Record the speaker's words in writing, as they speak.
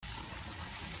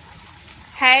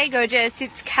Hey gorgeous,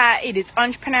 it's Kat. It is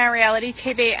Entrepreneur Reality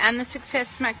TV and the Success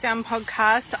Smackdown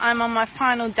podcast. I'm on my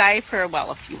final day for,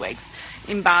 a few weeks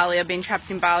in Bali. I've been trapped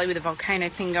in Bali with a volcano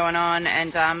thing going on,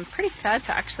 and I'm pretty sad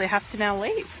to actually have to now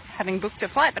leave, having booked a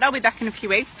flight, but I'll be back in a few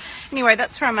weeks. Anyway,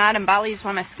 that's where I'm at, and Bali is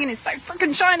why my skin is so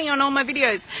freaking shiny on all my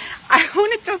videos. I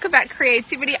want to talk about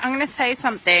creativity. I'm going to say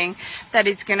something that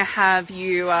is going to have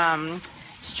you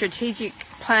strategic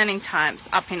planning types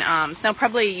up in arms. Now,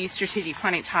 probably you strategic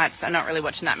planning types are not really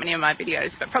watching that many of my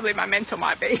videos, but probably my mentor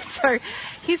might be. So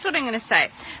here's what I'm going to say.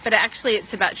 But actually,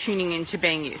 it's about tuning into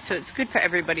being you. So it's good for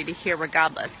everybody to hear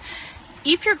regardless.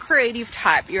 If you're a creative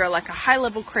type, you're like a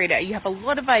high-level creator, you have a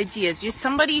lot of ideas, you're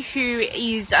somebody who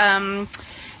is,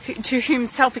 to whom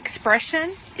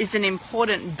self-expression is an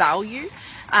important value,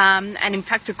 and in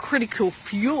fact a critical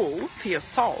fuel for your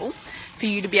soul, for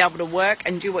you to be able to work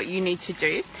and do what you need to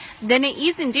do, then it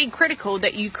is indeed critical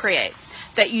that you create,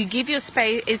 that you give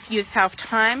yourself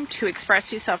time to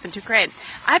express yourself and to create.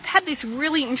 I've had this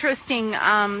really interesting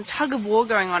tug of war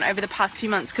going on over the past few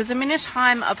months because I'm in a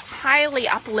time of highly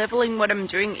up-leveling what I'm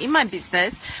doing in my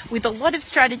business with a lot of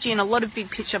strategy and a lot of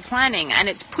big picture planning, and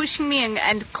it's pushing me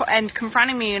and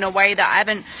confronting me in a way that I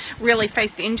haven't really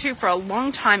faced into for a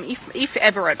long time, if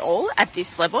ever at all, at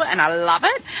this level, and I love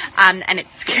it, and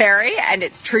it's scary and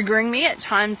it's triggering me at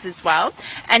times as well,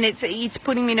 and it's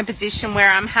putting me in a position where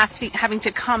I'm having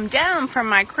to come down from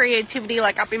my creativity,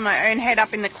 like up in my own head,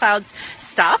 up in the clouds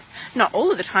stuff, not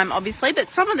all of the time obviously, but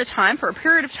some of the time, for a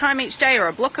period of time each day or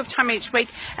a block of time each week,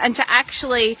 and to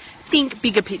actually think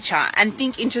bigger picture and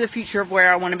think into the future of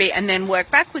where I want to be, and then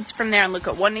work backwards from there and look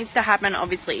at what needs to happen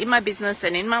obviously in my business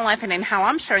and in my life and in how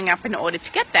I'm showing up in order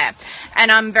to get there.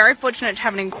 And I'm very fortunate to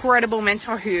have an incredible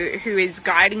mentor who is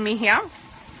guiding me here,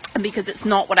 because it's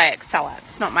not what I excel at.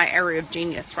 It's not my area of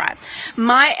genius, right?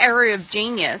 My area of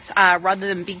genius, rather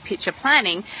than big picture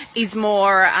planning, is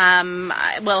more,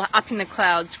 up in the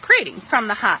clouds, creating from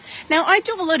the heart. Now, I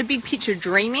do a lot of big picture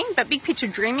dreaming, but big picture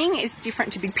dreaming is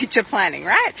different to big picture planning,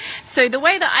 right? So the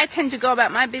way that I tend to go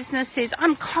about my business is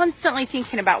I'm constantly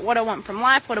thinking about what I want from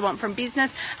life, what I want from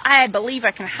business. I believe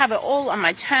I can have it all on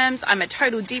my terms. I'm a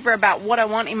total diva about what I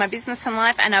want in my business and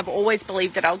life, and I've always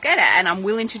believed that I'll get it, and I'm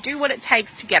willing to do what it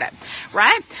takes to get it,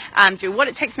 right? Do what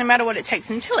it takes, no matter what it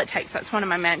takes, until it takes. That's one of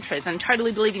my mantras, and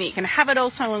totally believing that you can have it all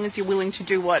so long as you're willing to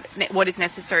do what is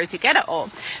necessary to get it all.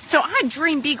 So I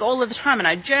dream big all of the time, and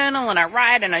I journal and I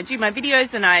write and I do my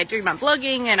videos and I do my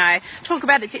blogging and I talk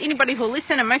about it to anybody who'll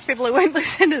listen, and most people who won't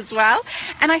listen as well.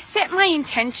 And I set my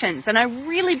intentions, and I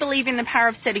really believe in the power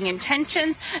of setting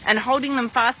intentions and holding them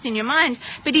fast in your mind.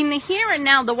 But in the here and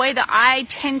now, the way that I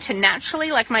tend to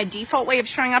naturally, like my default way of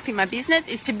showing up in my business,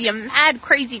 is to be a mad,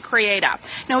 crazy creator.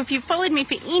 Now, if you've followed me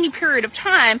for any period of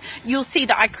time, you'll see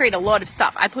that I create a lot of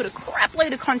stuff. I put a crap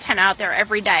load of content out there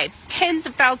every day. Tens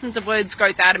of thousands of words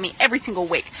goes out of me every single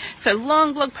week. So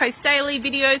long blog posts daily,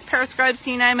 videos, periscopes,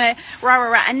 you name it,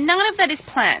 and none of that is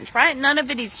planned, right? None of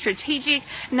it is strategic.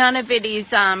 None of it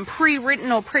is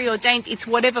pre-written or preordained. It's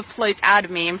whatever flows out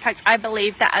of me. In fact, I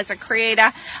believe that as a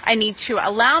creator, I need to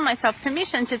allow myself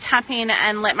permission to tap in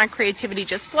and let my creativity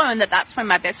just flow, and that's where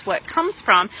my best work comes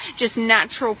from, just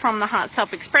natural from the heart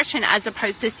self-expression, as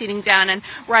opposed to sitting down and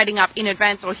writing up in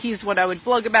advance, or here's what I would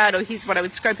blog about, or here's what I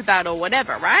would scope about, or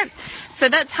whatever, right? So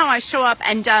that's how I show up,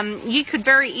 and you could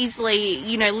very easily,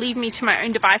 leave me to my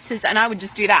own devices, and I would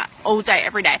just do that all day,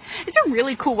 every day. It's a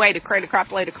really cool way to create a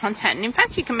crap load of content, and in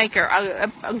fact, you can make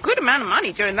a good amount of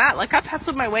money doing that. Like, I've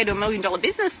hustled my way to $1 million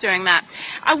business doing that.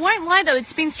 I won't lie though,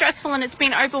 it's been stressful and it's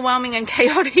been overwhelming and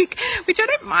chaotic, which I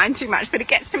don't mind too much, but it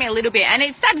gets to me a little bit, and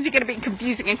it's starting to get a bit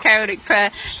confusing and chaotic for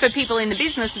people in the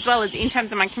business as well as in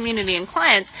terms of my community and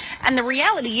clients. And the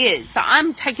reality is that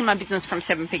I'm taking my business from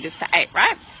 7 figures to 8,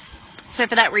 right? So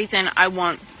for that reason, I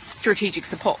want strategic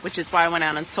support, which is why I went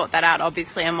out and sought that out,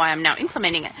 obviously, and why I'm now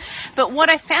implementing it. But what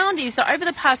I found is that over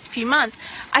the past few months,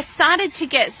 I started to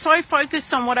get so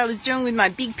focused on what I was doing with my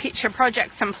big picture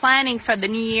projects and planning for the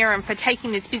new year and for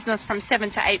taking this business from 7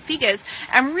 to 8 figures.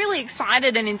 I'm really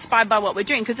excited and inspired by what we're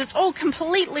doing, because it's all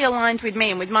completely aligned with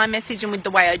me and with my message and with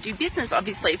the way I do business,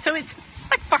 obviously. So it's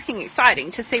like fucking exciting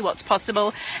to see what's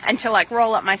possible and to like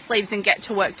roll up my sleeves and get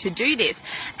to work to do this.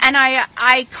 And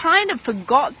I kind of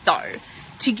forgot though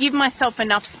to give myself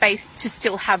enough space to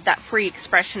still have that free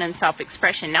expression and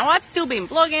self-expression. Now, I've still been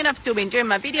blogging, I've still been doing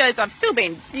my videos, I've still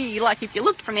been, like, if you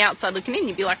looked from the outside looking in,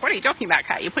 you'd be like, what are you talking about,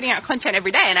 Kat? You're putting out content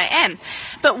every day, and I am.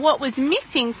 But what was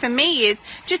missing for me is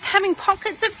just having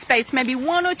pockets of space, maybe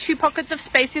 1 or 2 pockets of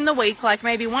space in the week, like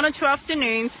maybe 1 or 2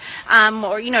 afternoons,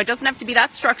 or, it doesn't have to be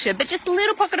that structured, but just a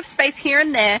little pocket of space here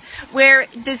and there where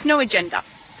there's no agenda,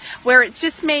 where it's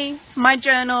just me, my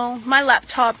journal, my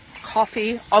laptop,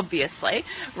 coffee, obviously,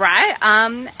 right?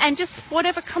 And just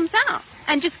whatever comes out.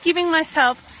 And just giving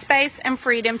myself space and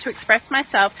freedom to express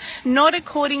myself, not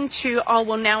according to, oh,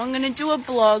 well, now I'm going to do a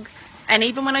blog. And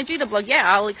even when I do the blog, yeah,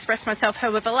 I'll express myself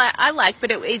however I like,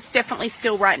 but it's definitely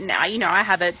still right now. You know, I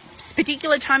have a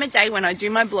particular time of day when I do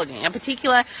my blogging, a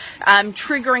particular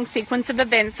triggering sequence of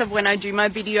events of when I do my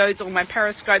videos or my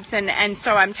periscopes. And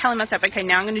so I'm telling myself, okay,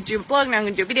 now I'm going to do a blog, now I'm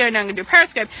going to do a video, now I'm going to do a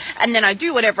periscope. And then I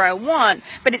do whatever I want,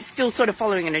 but it's still sort of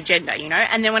following an agenda, you know.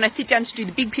 And then when I sit down to do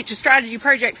the big picture strategy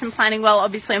projects and planning, well,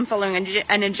 obviously I'm following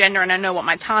an agenda and I know what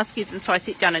my task is. And so I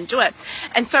sit down and do it.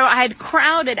 And so I had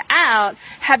crowded out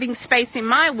having space in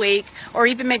my week, or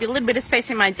even maybe a little bit of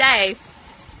space in my day.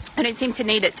 I don't seem to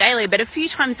need it daily, but a few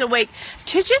times a week,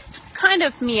 to just kind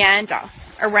of meander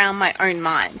around my own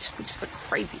mind, which is a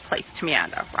crazy place to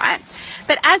meander, right?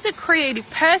 But as a creative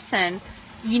person,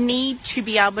 you need to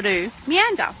be able to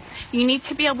meander. You need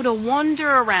to be able to wander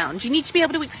around. You need to be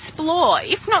able to explore,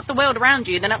 if not the world around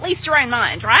you, then at least your own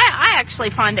mind, right? I actually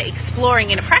find that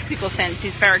exploring in a practical sense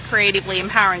is very creatively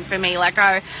empowering for me. Like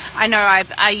I know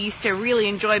I used to really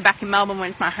enjoy back in Melbourne,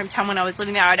 when it's my hometown, when I was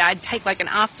living there, I'd take like an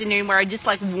afternoon where I'd just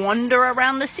like wander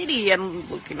around the city and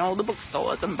look in all the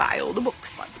bookstores and buy all the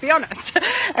books, let's be honest,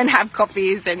 and have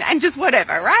coffees and just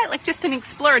whatever, right? Like just an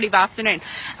explorative afternoon.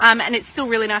 And it's still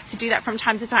really nice to do that from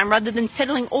time to time, rather than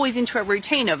settling always into a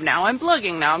routine of now I'm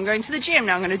blogging, now I'm going to the gym,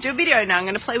 now I'm going to do a video, now I'm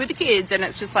going to play with the kids, and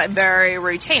it's just like very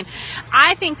routine.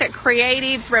 I think that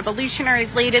creatives,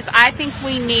 revolutionaries, leaders, I think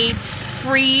we need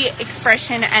free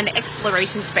expression and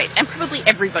exploration space, and probably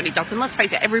everybody does. And let's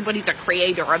face it, everybody's a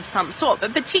creator of some sort,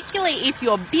 but particularly if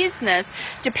your business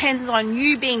depends on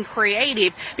you being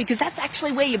creative, because that's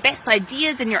actually where your best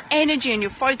ideas and your energy and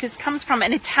your focus comes from,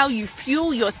 and it's how you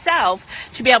fuel yourself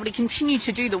to be able to continue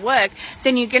to do the work,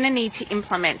 then you're going to need to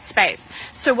implement space.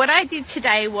 So what I did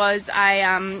today was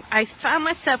I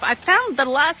found the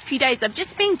last few days I've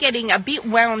just been getting a bit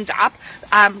wound up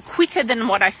quicker than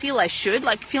what I feel I should,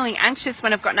 like feeling anxious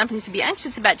when I've got nothing to be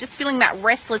anxious about, just feeling that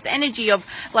restless energy of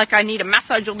like I need a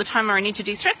massage all the time, or I need to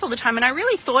do stress all the time. And I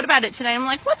really thought about it today. I'm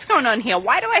like, what's going on here?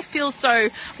 Why do I feel so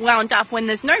wound up when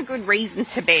there's no good reason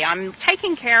to be? I'm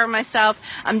taking care of myself,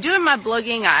 I'm doing my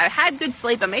blogging, I had good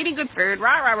sleep, I'm eating good food,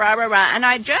 and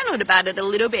I journaled about it a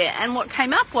little bit, and what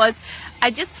came up was I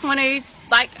just want to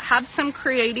like have some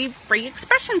creative free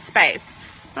expression space.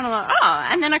 And I'm like, oh,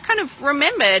 and then I kind of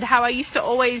remembered how I used to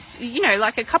always, you know,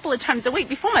 like a couple of times a week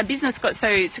before my business got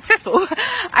so successful,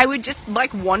 I would just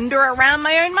like wander around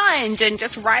my own mind and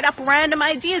just write up random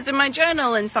ideas in my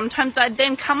journal. And sometimes I'd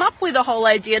then come up with a whole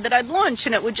idea that I'd launch,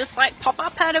 and it would just like pop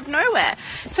up out of nowhere.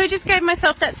 So I just gave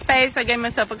myself that space. I gave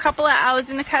myself a couple of hours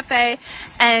in the cafe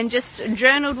and just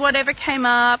journaled whatever came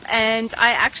up. And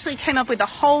I actually came up with a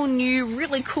whole new,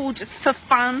 really cool, just for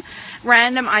fun,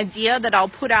 random idea that I'll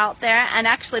put out there. And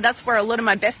actually that's where a lot of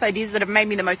my best ideas that have made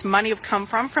me the most money have come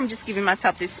from just giving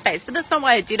myself this space. But that's not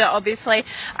why I did it, obviously.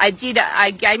 I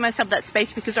gave myself that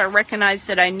space because I recognized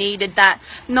that I needed that,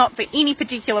 not for any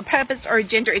particular purpose or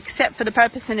agenda, except for the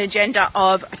purpose and agenda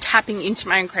of tapping into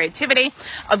my own creativity,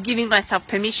 of giving myself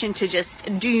permission to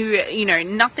just do, you know,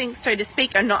 nothing, so to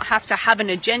speak, and not have to have an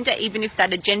agenda, even if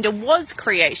that agenda was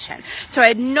creation. So I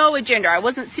had no agenda. I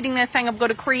wasn't sitting there saying I've got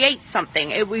to create something.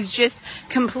 It was just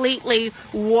completely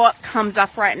what comes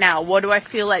up right now. What do I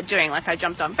feel like doing? Like I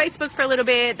jumped on Facebook for a little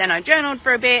bit, then I journaled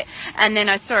for a bit, and then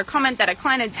I saw a comment that a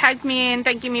client had tagged me in,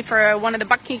 thanking me for one of the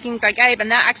butt kickings I gave, and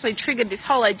that actually triggered this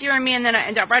whole idea in me. And then I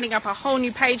ended up writing up a whole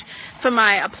new page for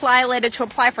my apply letter to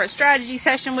apply for a strategy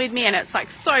session with me, and it's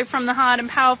like so from the heart and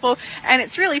powerful. And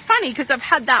it's really funny because I've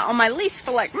had that on my list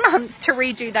for like months to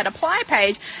redo that apply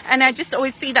page, and I just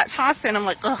always see that task and I'm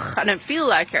like, ugh, I don't feel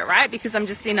like it, right? Because I'm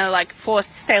just in a like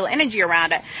forced stale energy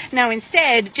around it. Now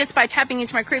instead, just by tapping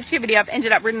into my creativity, I've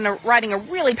ended up writing a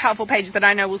really powerful page that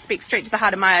I know will speak straight to the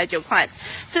heart of my ideal clients.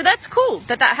 So that's cool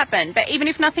that happened. But even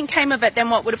if nothing came of it, then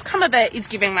what would have come of it is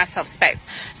giving myself space.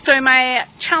 So my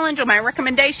challenge, or my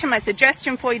recommendation, my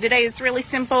suggestion for you today is really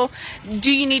simple.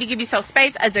 Do you need to give yourself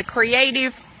space as a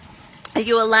creative? Are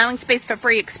you allowing space for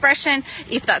free expression?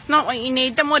 If that's not what you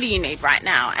need, then what do you need right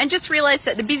now? And just realize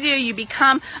that the busier you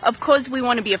become, of course, we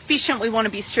want to be efficient, we want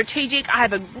to be strategic. I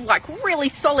have a like really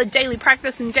solid daily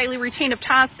practice and daily routine of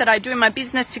tasks that I do in my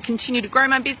business to continue to grow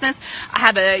my business. I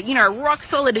have a, you know, rock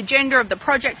solid agenda of the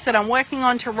projects that I'm working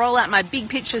on to roll out my big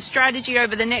picture strategy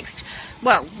over the next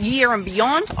year and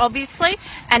beyond, obviously.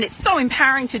 And it's so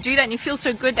empowering to do that, and you feel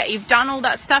so good that you've done all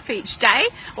that stuff each day,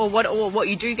 or what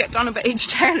you do get done about each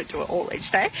day. I don't do it all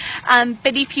each day.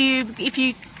 But if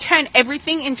you turn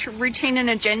everything into routine and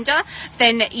agenda,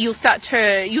 then you'll start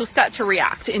to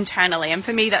react internally. And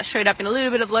for me, that showed up in a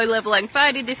little bit of low-level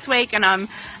anxiety this week, and I'm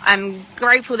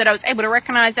grateful that I was able to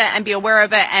recognize it and be aware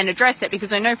of it and address it,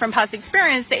 because I know from past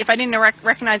experience that if I didn't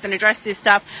recognize and address this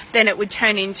stuff, then it would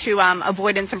turn into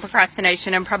avoidance and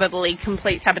procrastination and probably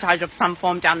complete sabotage of some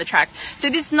form down the track. So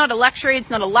this is not a luxury. It's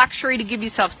not a luxury to give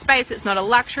yourself space. It's not a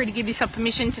luxury to give yourself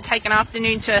permission to take an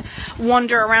afternoon to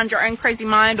wander around your own crazy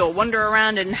mind, or wander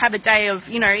around and have a day of,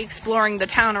 exploring the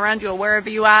town around you or wherever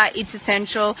you are. It's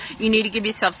essential. You need to give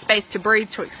yourself space to breathe,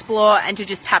 to explore, and to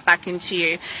just tap back into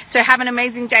you. So have an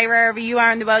amazing day wherever you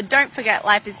are in the world. Don't forget,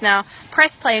 life is now.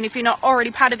 Press play, and if you're not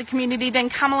already part of the community, then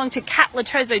come along to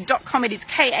katlotterzo.com. It is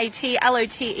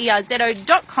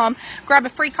KATLOTERZO.com. Grab a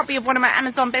free copy of one of my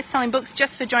Amazon best-selling books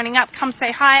just for joining up. Come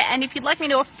say hi. And if you'd like me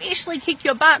to officially kick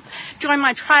your butt, join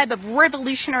my tribe of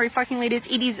revolutionary fucking leaders.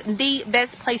 It is the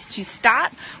best place to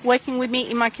start working with me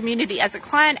in my community as a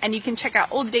client, and you can check out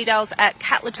all the details at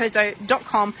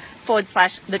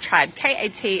katlotterzo.com/the tribe.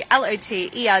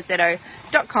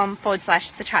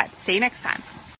 KATLOTERZO.com/the tribe. See you next time.